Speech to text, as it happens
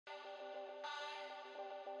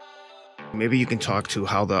Maybe you can talk to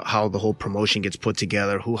how the whole promotion gets put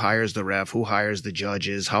together, who hires the ref, who hires the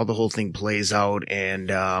judges, how the whole thing plays out, and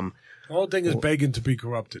the whole thing is begging to be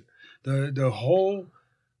corrupted. The whole,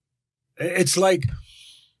 it's like,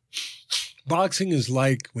 boxing is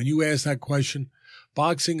like, when you ask that question,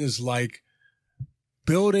 boxing is like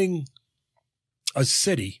building a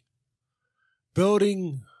city,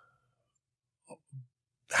 building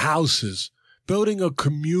houses, building a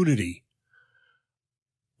community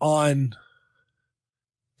on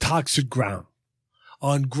toxic ground,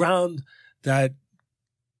 on ground that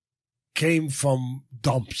came from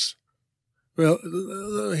dumps. Well,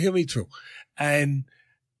 hear me through. And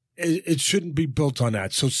it shouldn't be built on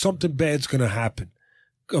that. So something bad's going to happen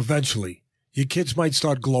eventually. Your kids might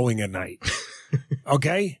start glowing at night.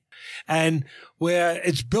 Okay? And where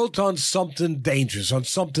it's built on something dangerous, on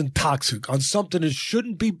something toxic, on something it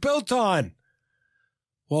shouldn't be built on.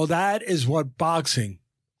 Well, that is what boxing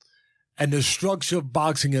and the structure of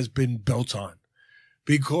boxing has been built on.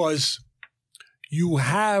 Because you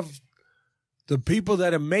have the people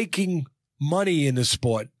that are making money in the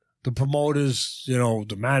sport, the promoters,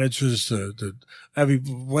 the managers,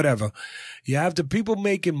 whatever. You have the people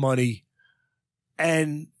making money,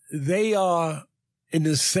 and they are in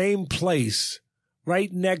the same place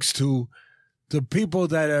right next to the people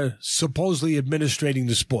that are supposedly administrating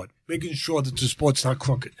the sport, making sure that the sport's not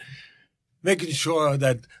crooked, making sure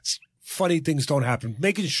that funny things don't happen,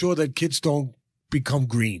 making sure that kids don't become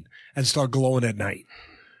green and start glowing at night,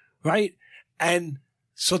 right? And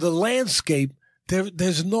so the landscape,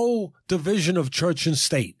 there's no division of church and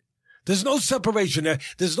state. There's no separation.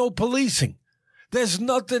 There's no policing. There's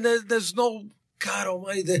nothing. There's no, God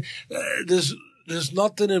Almighty, there's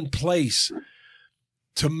nothing in place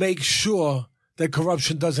to make sure that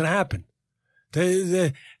corruption doesn't happen.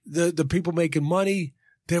 The people making money,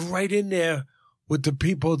 they're right in there with the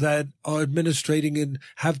people that are administrating and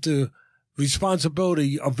have the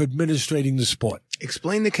responsibility of administrating the sport.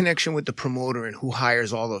 Explain the connection with the promoter and who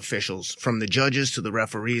hires all the officials, from the judges to the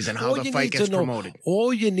referees, and how the fight gets promoted.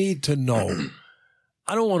 All you need to know,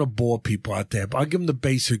 I don't want to bore people out there, but I'll give them the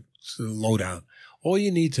basic lowdown. All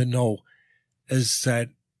you need to know is that,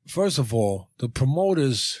 first of all, the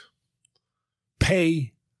promoters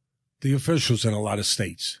pay the officials in a lot of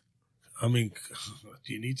states. I mean,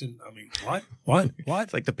 do you need to, what?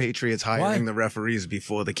 It's like the Patriots hiring the referees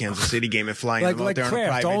before the Kansas City game and flying them out there Kraft, on a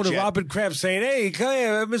private jet. owner Robert Kraft saying, hey, come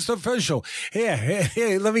here, Mr. Official.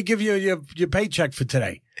 Here, let me give you your paycheck for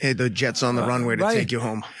today. Hey, the jet's on the runway to take you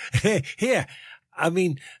home. Here. I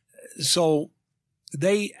mean, so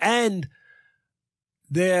you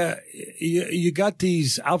got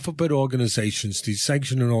these alphabet organizations, these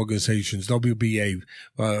sanctioning organizations, WBA,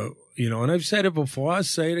 and I've said it before, I'll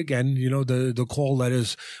say it again, the call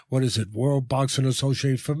letters, what is it, World Boxing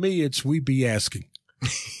Association? For me, it's we be asking.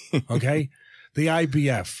 Okay? The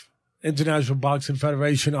IBF, International Boxing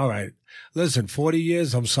Federation, all right. Listen, 40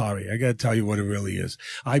 years, I'm sorry. I got to tell you what it really is.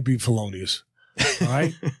 I be felonious. All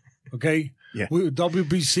right? Okay? Yeah.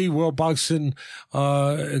 WBC, World Boxing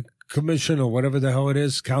Commission, or whatever the hell it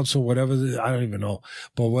is, council, whatever, I don't even know.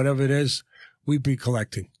 But whatever it is, we be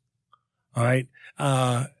collecting. All right?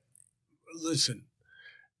 Listen,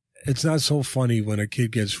 it's not so funny when a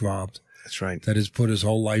kid gets robbed. That's right. That has put his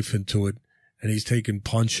whole life into it, and he's taking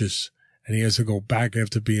punches, and he has to go back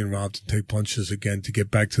after being robbed and take punches again to get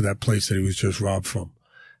back to that place that he was just robbed from.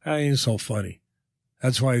 That ain't so funny.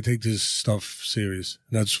 That's why I take this stuff serious.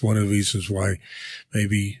 And that's one of the reasons why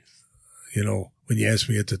maybe, when you ask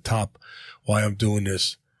me at the top why I'm doing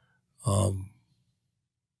this, one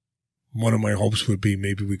of my hopes would be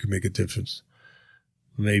maybe we could make a difference.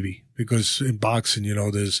 Maybe. Because in boxing,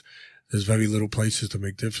 there's very little places to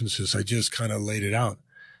make differences. I just kind of laid it out.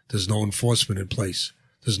 There's no enforcement in place.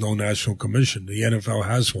 There's no national commission. The NFL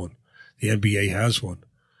has one. The NBA has one.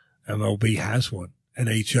 MLB has one.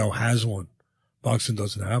 NHL has one. Boxing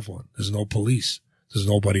doesn't have one. There's no police. There's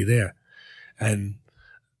nobody there. And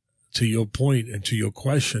to your point and to your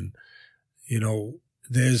question,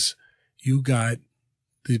 you got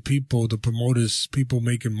the people, the promoters, people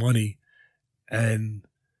making money, and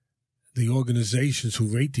the organizations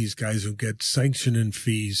who rate these guys who get sanctioning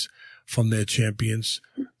fees from their champions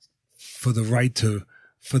for the right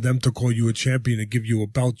for them to call you a champion and give you a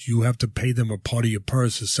belt. You have to pay them a part of your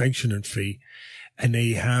purse, a sanctioning fee. And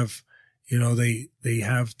they have, they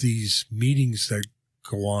have these meetings that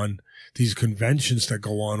go on, these conventions that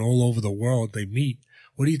go on all over the world. They meet.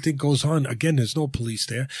 What do you think goes on? Again, there's no police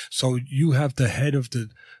there. So you have the head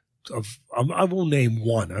I won't name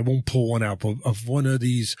one. I won't pull one out, but of one of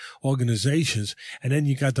these organizations. And then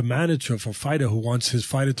you got the manager of a fighter who wants his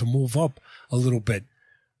fighter to move up a little bit.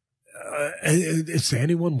 Is there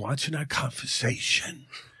anyone watching our conversation?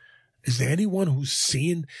 Is there anyone who's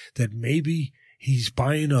seeing that maybe he's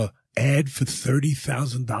buying a ad for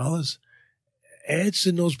 $30,000? Ads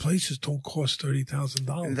in those places don't cost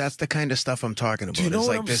 $30,000. That's the kind of stuff I'm talking about. Do you know it's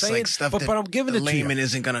what like I'm this, saying? like stuff but I'm giving the it to you. layman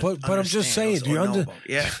isn't gonna. But I'm just saying. Do you understand?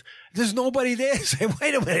 Yeah. There's nobody there saying,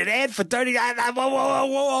 "Wait a minute, ad for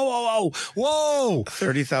 $30,000." Whoa!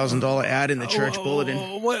 $30,000 ad in the church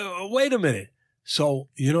bulletin. Wait a minute. So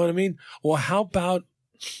you know what I mean? Or how about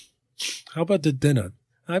the dinner?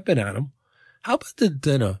 I've been at them. How about the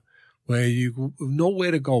dinner where you know where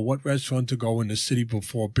to go, what restaurant to go in the city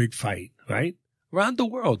before a big fight, right? Around the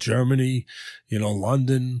world, Germany,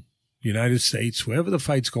 London, United States, wherever the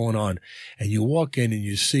fight's going on, and you walk in and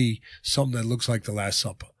you see something that looks like the Last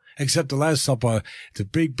Supper. Except the Last Supper, the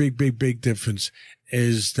big difference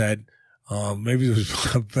is that maybe there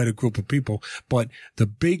was a better group of people, but the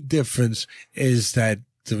big difference is that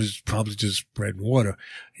there was probably just bread and water.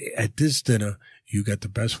 At this dinner, you got the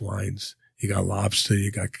best wines. You got lobster,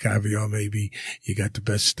 you got caviar, maybe. You got the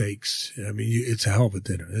best steaks. I mean, it's a hell of a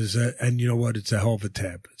dinner. And you know what? It's a hell of a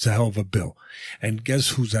tab. It's a hell of a bill. And guess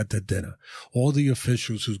who's at the dinner? All the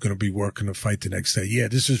officials who's going to be working the fight the next day. Yeah,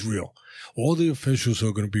 this is real. All the officials who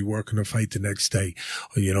are going to be working the fight the next day,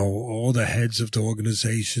 all the heads of the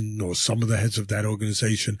organization or some of the heads of that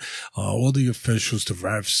organization, all the officials, the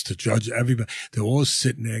refs, the judge, everybody, they're all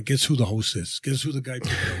sitting there. Guess who the host is? Guess who the guy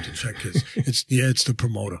picking up the check is? It's the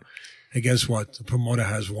promoter. And guess what? The promoter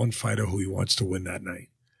has one fighter who he wants to win that night.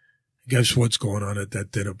 Guess what's going on at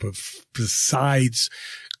that dinner? But besides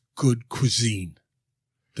good cuisine,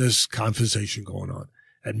 there's conversation going on.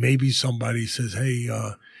 And maybe somebody says, hey,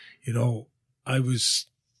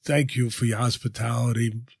 thank you for your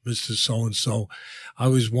hospitality, Mr. So-and-so. I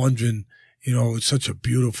was wondering, it's such a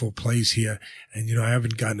beautiful place here. And, I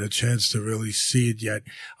haven't gotten a chance to really see it yet.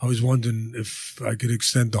 I was wondering if I could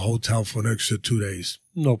extend the hotel for an extra 2 days.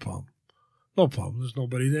 No problem. No problem. There's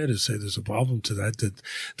nobody there to say there's a problem to that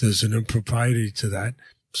there's an impropriety to that.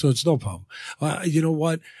 So it's no problem. You know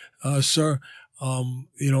what, sir?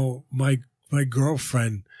 My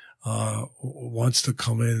girlfriend, wants to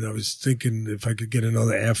come in. I was thinking if I could get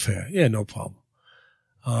another airfare. Yeah, no problem.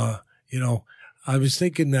 I was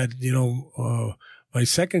thinking that, my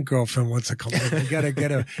second girlfriend wants to come in. I gotta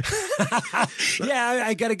get a, yeah,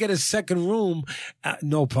 I gotta get a second room.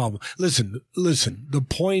 No problem. Listen, the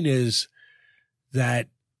point is that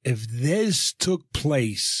if this took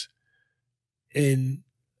place and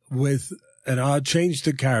I'll change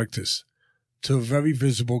the characters to very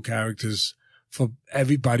visible characters for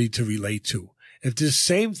everybody to relate to. If this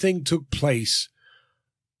same thing took place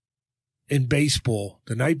in baseball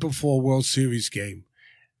the night before a World Series game,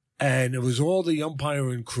 and it was all the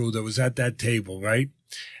umpiring crew that was at that table, right?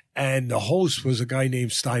 And the host was a guy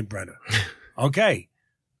named Steinbrenner. Okay.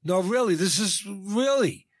 No, really, this is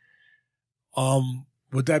really.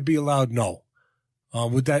 Would that be allowed? No.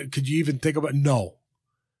 Could you even think about? No.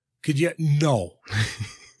 No.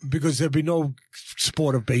 Because there'd be no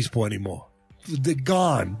sport of baseball anymore. They're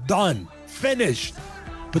gone, done, finished.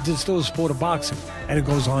 But there's still a sport of boxing, and it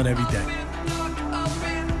goes on every day.